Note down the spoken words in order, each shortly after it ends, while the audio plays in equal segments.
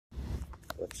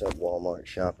What's up, Walmart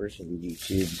shoppers and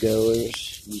YouTube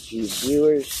goers, YouTube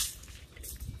viewers?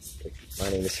 My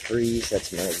name is Freeze.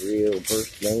 That's my real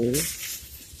birth name.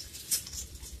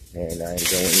 And I'm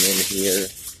going in here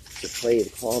to play the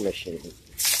claw machine.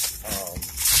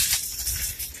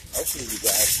 Hopefully you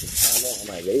guys can comment on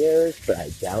my videos, but I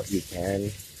doubt you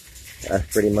can. I've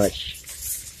pretty much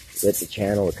let the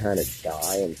channel kind of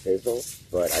die and fizzle,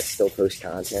 but I still post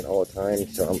content all the time,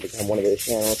 so I'm become one of those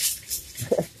channels.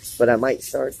 But I might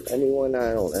start a new one.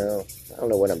 I don't know. I don't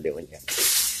know what I'm doing yet.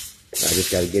 I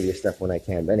just got to give you stuff when I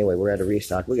can. But anyway, we're at a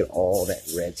restock. Look at all that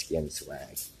Redskin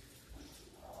swag.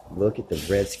 Look at the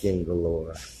Redskin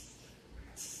galore.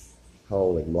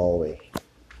 Holy moly.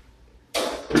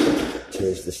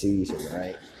 'Tis the season,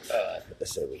 right? Put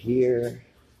this over here.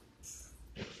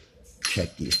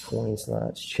 Check these coin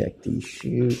slots. Check these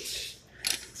chutes.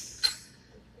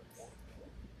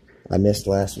 I missed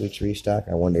last week's restock.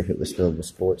 I wonder if it was filled with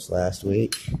sports last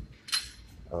week.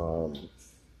 I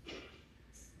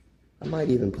might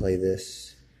even play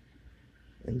this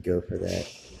and go for that.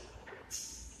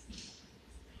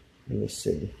 Let me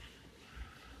see.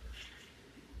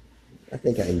 I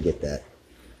think I can get that.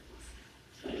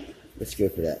 Let's go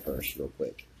for that first real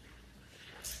quick.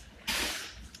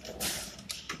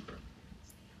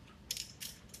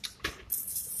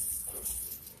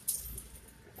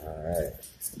 Alright.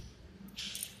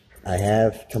 I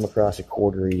have come across a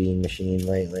quarter eating machine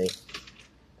lately.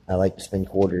 I like to spend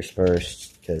quarters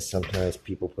first because sometimes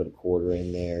people put a quarter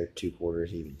in there, 2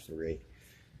 quarters, even 3,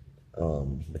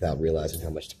 without realizing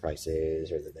how much the price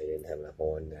is, or that they didn't have enough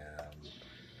on them,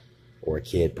 or a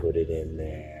kid put it in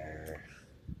there.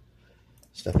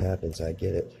 Stuff happens, I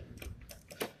get it.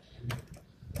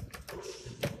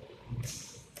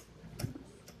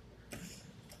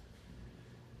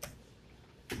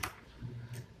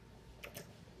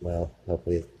 Well,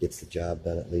 hopefully it gets the job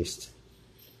done at least.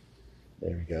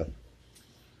 There we go.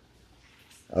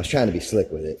 I was trying to be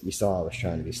slick with it. You saw I was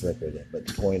trying to be slick with it, but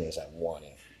the point is I want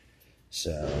it.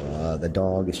 So the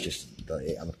dog is just,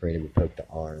 I'm afraid it would poke the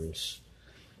arms.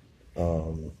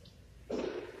 I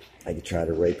could try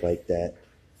to rake like that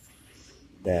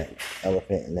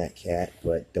elephant and that cat,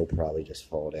 but they'll probably just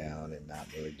fall down and not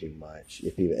really do much.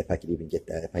 If I could even get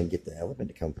that, if I can get the elephant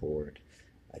to come forward,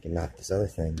 I can knock this other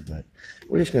thing, but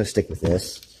we're just going to stick with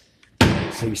this.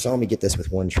 So you saw me get this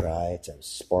with one try. It's a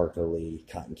sparkly,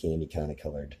 cotton candy kind of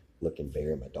colored looking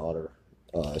bear. My daughter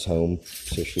is home,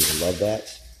 so she would love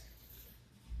that.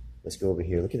 Let's go over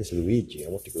here. Look at this Luigi. I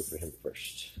want to go for him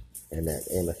first. And that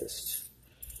amethyst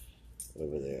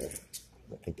over there.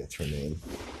 I think that's her name.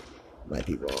 Might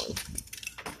be wrong.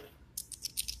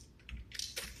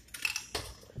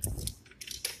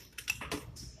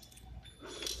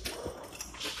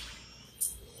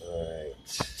 Alright,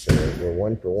 so we're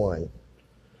 1 for 1,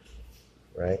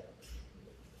 right?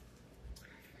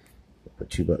 We'll put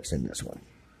 $2 in this one.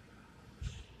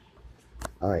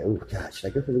 Alright, oh god, should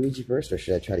I go for Luigi first, or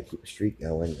should I try to keep a streak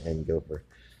going and go for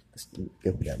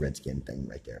that Redskin thing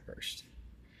right there first?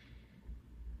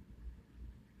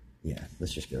 Yeah,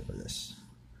 let's just go for this.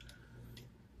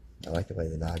 I like the way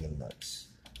the noggin looks.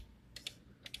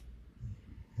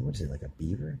 What is it, like a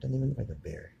beaver? It doesn't even look like a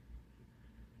bear.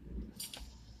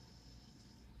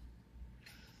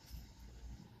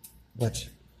 Let's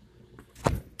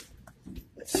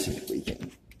see if we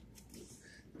can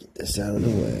get this out of the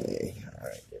way.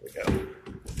 Alright, there we go.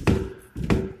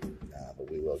 But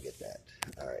we will get that.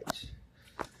 Alright.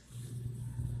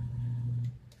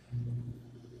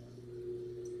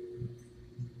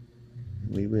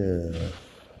 We will.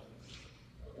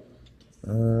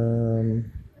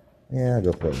 Yeah, I'll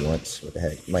go for it once. What the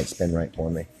heck? It might spin right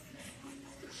for me.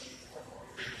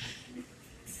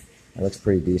 That looks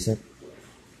pretty decent.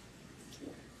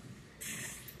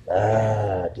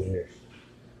 Ah, dear.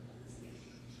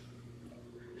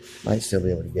 Might still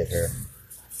be able to get her.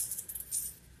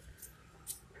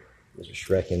 There's a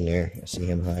Shrek in there. I see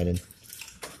him hiding.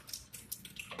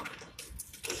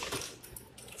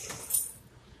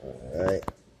 Alright.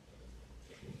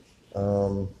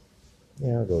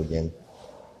 Yeah, I'll go again.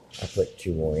 I'll put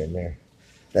 2 more in there.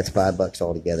 That's $5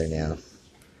 altogether now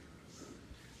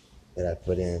that I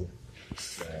put in.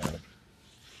 So,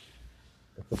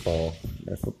 that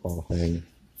football thing.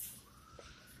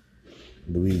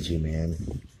 Luigi, man.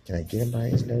 Can I get him by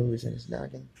his nose and his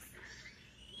noggin?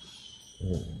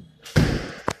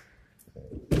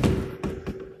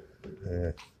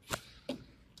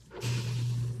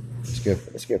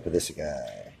 Let's go for this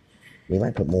guy. We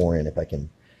might put more in if I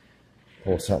can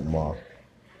pull something off.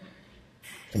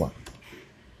 Come on.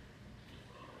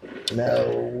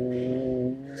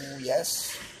 No.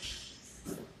 Yes.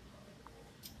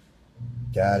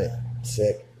 Got it.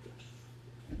 Sick.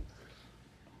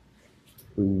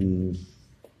 Ooh.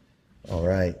 All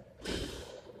right.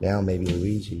 Now maybe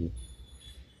Luigi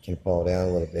can fall down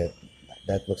a little bit.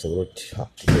 That looks a little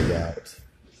tough to dig out.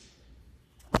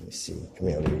 Let me see. Come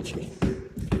here, Luigi.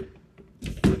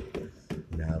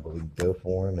 No, but we can go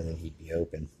for him and then he'd be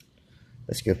open.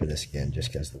 Let's go for this again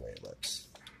just because of the way it looks.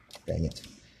 Dang it.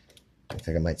 Looks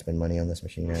like I might spend money on this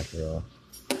machine after all.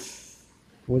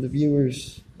 For the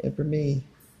viewers and for me.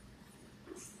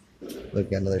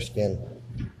 Look, got another skin.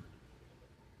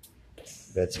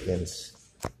 Redskins.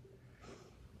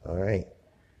 Alright.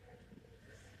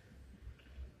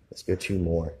 Let's go 2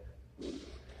 more.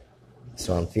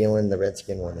 So I'm feeling the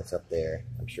Redskin one that's up there.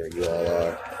 I'm sure you all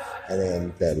are. And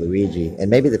then the Luigi. And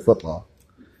maybe the football.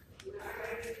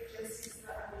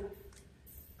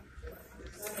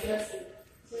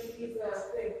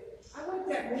 I like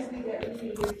that movie that we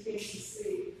didn't get a chance to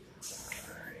see.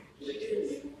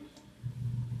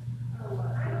 I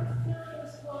don't know it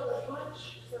was called a bunch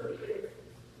something.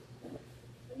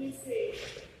 Let me see.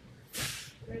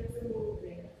 Where's the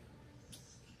movie?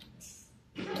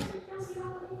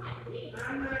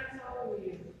 I'm not telling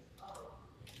you.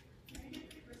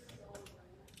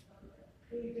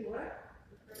 Can you do what?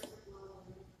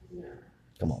 No.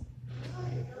 Come on.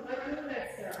 I'm not doing that,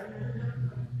 sir.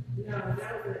 No,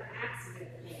 that was an accident.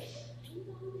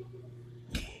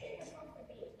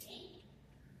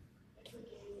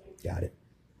 Got it.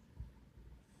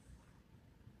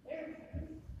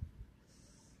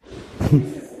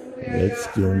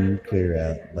 Redskin clear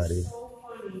out, buddy.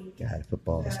 God,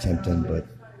 football is tempting, but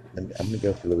I'm gonna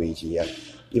go for Luigi.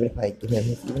 Even if I get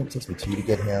him, even if it takes me 2 to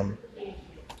get him,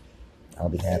 I'll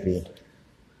be happy.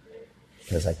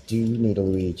 Because I do need a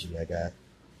Luigi. I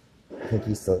think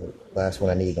he's the last one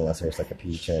I need, unless there's like a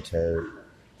peach and a toad.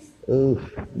 Ooh,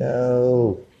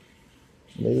 no,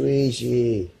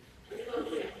 Luigi.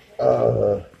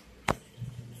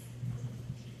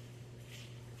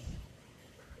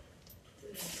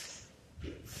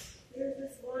 There's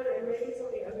this one, and maybe it's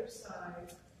on the other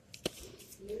side.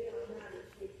 Maybe I'm not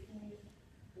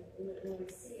really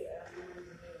see it.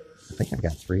 I think I've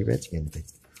got 3 Redskin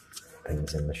things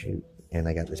in the chute. And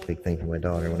I got this big thing for my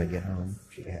daughter when I get home.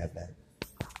 She can have that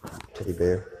teddy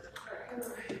bear.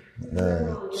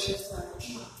 Alright.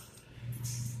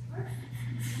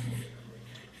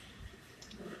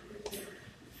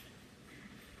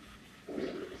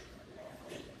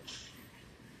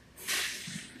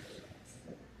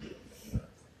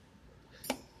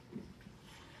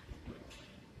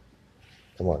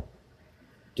 Come on.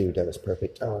 Dude, that was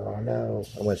perfect. Oh no.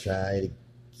 I'm gonna try it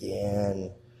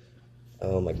again.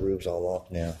 Oh, my groove's all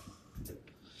off now.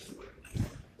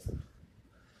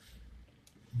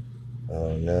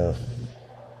 Oh no.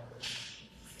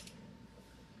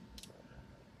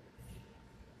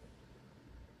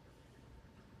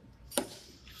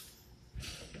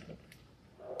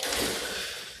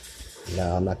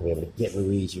 No, I'm not gonna be able to get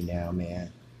Luigi now,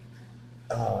 man.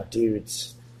 Oh,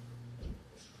 dudes.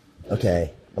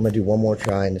 Okay, I'm gonna do one more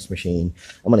try in this machine.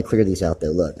 I'm gonna clear these out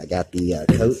though. Look, I got the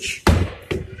coach.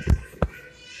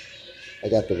 I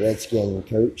got the Redskin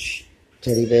coach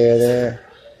teddy bear there,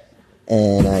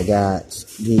 and I got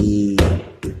the.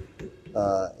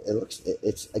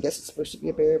 I guess it's supposed to be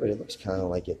a bear, but it looks kind of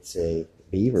like it's a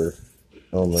beaver,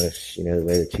 almost. You know, the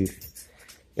way the tooth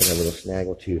got a little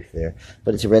snaggle tooth there.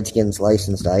 But it's a Redskins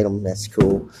licensed item. That's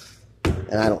cool.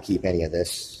 And I don't keep any of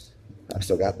this. I've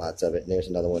still got lots of it. And there's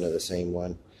another one of the same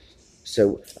one.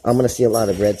 So I'm gonna see a lot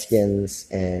of Redskins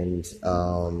and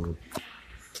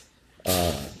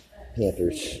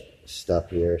Panthers stuff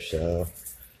here. So,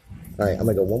 all right, I'm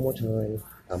gonna go one more time.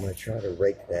 I'm gonna try to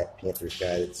rake that Panthers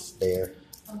guy that's there,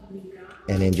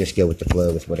 and then just go with the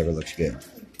flow with whatever looks good.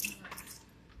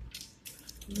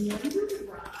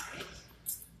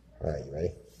 All right, you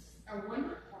ready?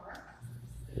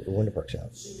 The Wonder Park's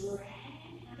out.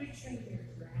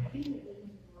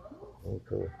 Oh,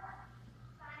 cool.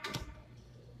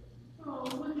 Oh,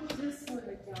 look at this one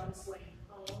that John's way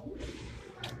home.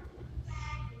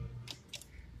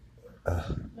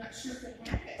 Not sure if they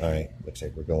have it. All right, looks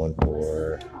like we're going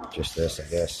for just this, I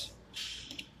guess.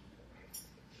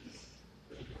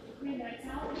 I mean, that's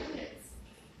how it is.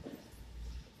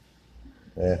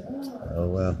 Yeah. Oh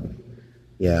well.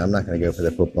 Yeah, I'm not gonna go for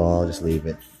the football. I'll just leave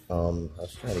it. I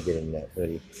was trying to get in that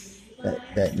hoodie,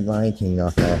 that Lion King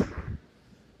off that.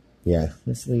 Yeah,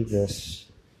 let's leave this.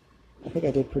 I think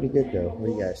I did pretty good though. What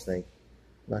do you guys think?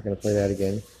 I'm not gonna play that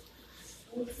again.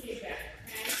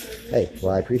 Hey,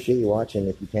 well, I appreciate you watching.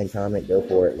 If you can comment, go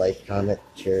for it. Like, comment,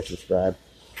 share, subscribe.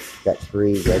 Got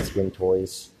 3 Redskin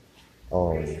toys.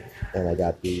 And I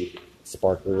got the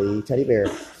sparkly teddy bear.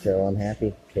 So I'm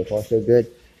happy. So far, so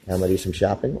good. Now I'm going to do some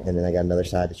shopping, and then I got another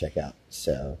side to check out.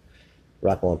 So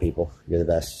rock on, people. You're the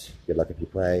best. Good luck if you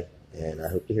play, and I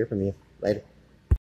hope to hear from you. Later.